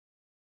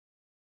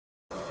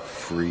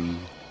free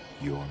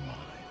your mind.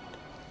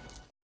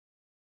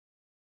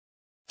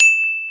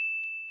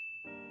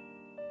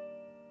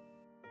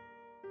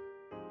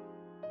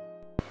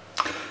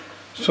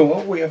 So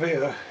what we have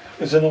here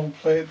is an old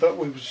plate that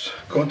we was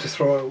going to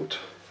throw out.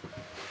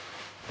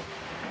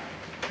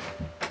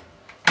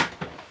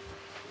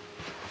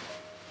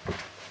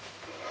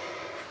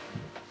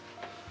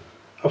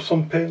 I have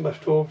some paint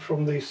left over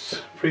from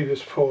this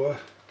previous pour.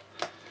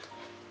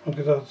 I'm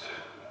going to add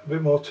a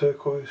bit more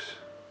turquoise.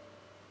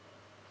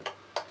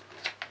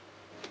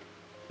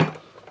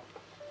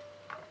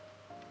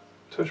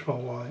 Touch more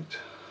white.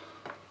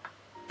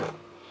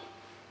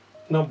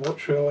 Not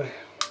much really.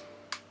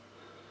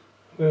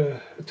 I'm going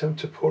to attempt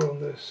to pour on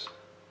this.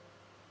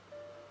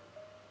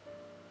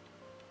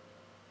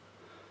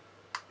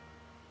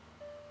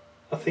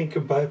 I think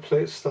you can buy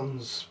plate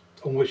stands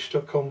on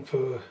wish.com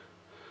for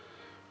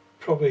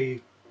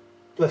probably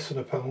less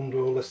than £1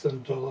 or less than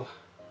 $1.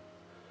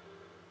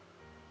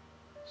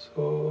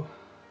 So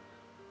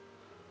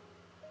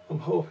I'm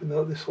hoping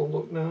that this will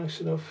look nice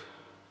enough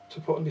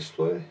to put on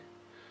display.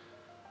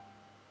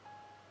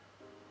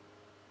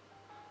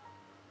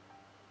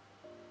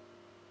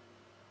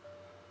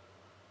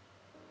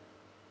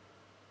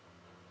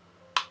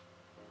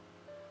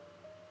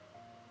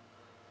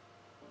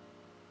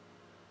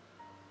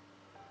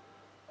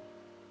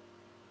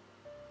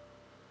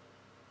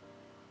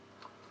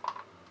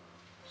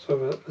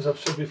 So as I've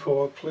said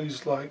before,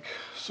 please like,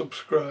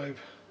 subscribe,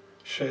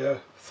 share,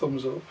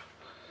 thumbs up,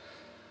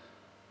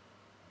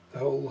 the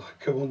whole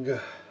kawunga.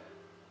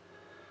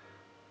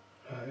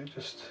 Right,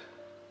 this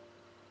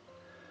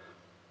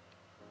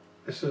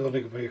is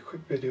only going to be a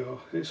quick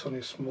video, it's only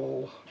a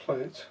small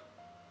plate.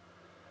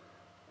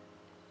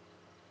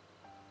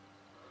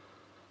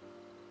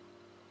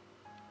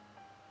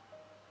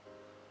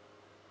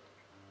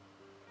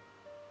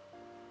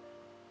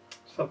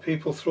 So that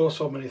people throw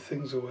so many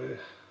things away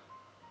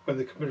when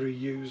they can be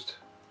reused.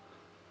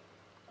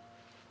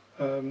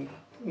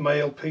 My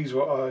LPs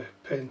what I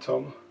paint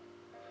on,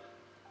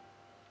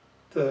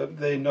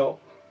 they're not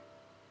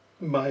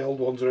my old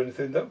ones or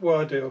anything. What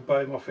I do, I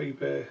buy them off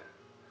eBay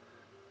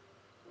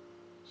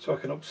so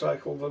I can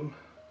upcycle them.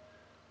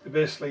 They're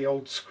basically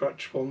old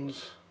scratch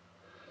ones,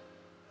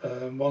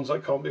 ones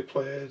that can't be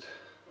played,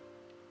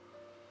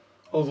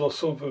 although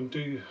some of them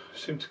do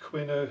seem to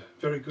come in a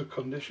very good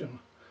condition.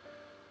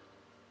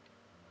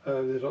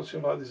 They don't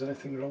seem like there's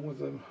anything wrong with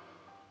them,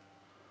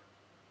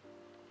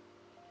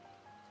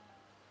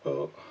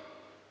 but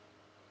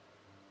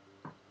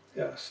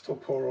yeah, still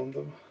pour on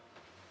them.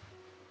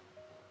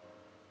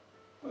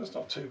 That's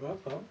not too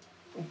bad, that.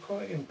 I'm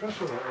quite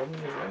impressed with that one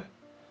anyway.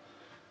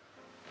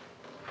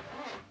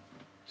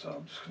 So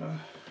I'm just going to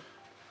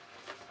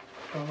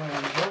dry my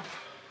hands off.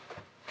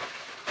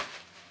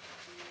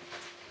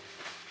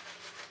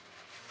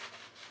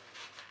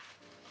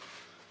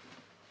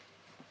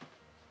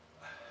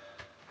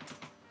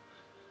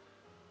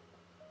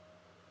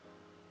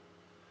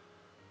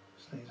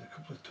 Needs a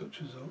couple of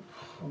touches up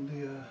on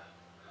the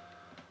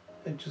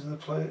edges of the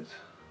plate.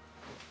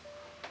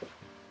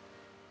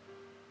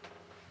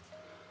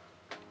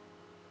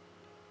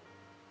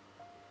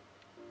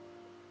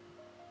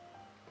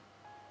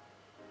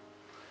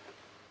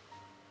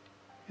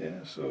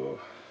 Yeah, so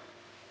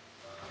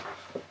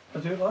I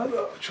do like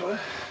that actually.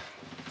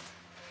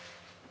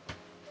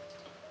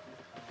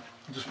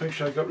 I'll just make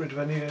sure I got rid of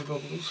any air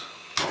bubbles.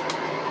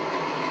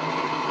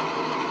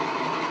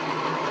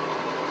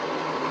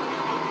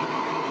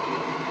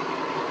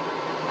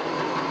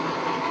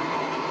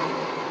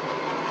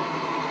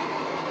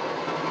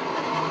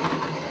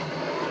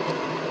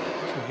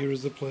 Here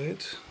is the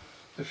plate.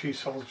 The few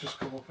cells just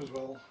come up as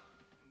well.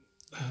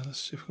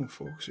 Let's see if we can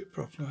focus it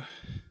properly.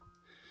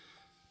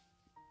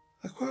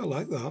 I quite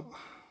like that.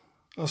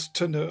 That's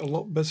turned out a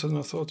lot better than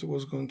I thought it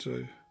was going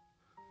to.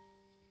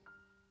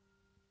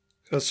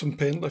 There's some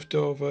paint left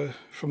over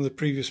from the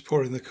previous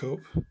pour in the cup.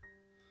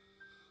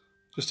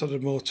 Just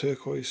added more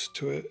turquoise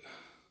to it.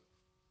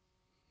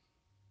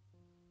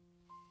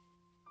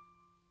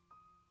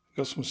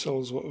 Got some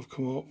cells what have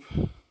come up.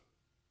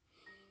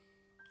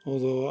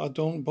 Although I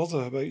don't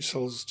bother about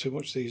cells too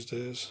much these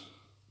days.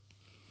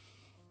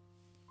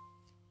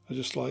 I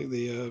just like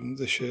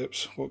the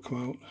shapes what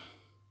come out.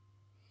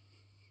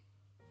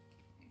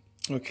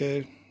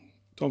 Okay,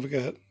 don't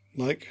forget,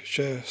 like,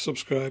 share,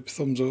 subscribe,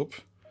 thumbs up,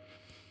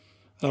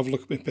 and have a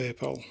look at my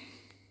PayPal.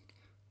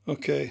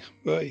 Okay,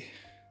 bye.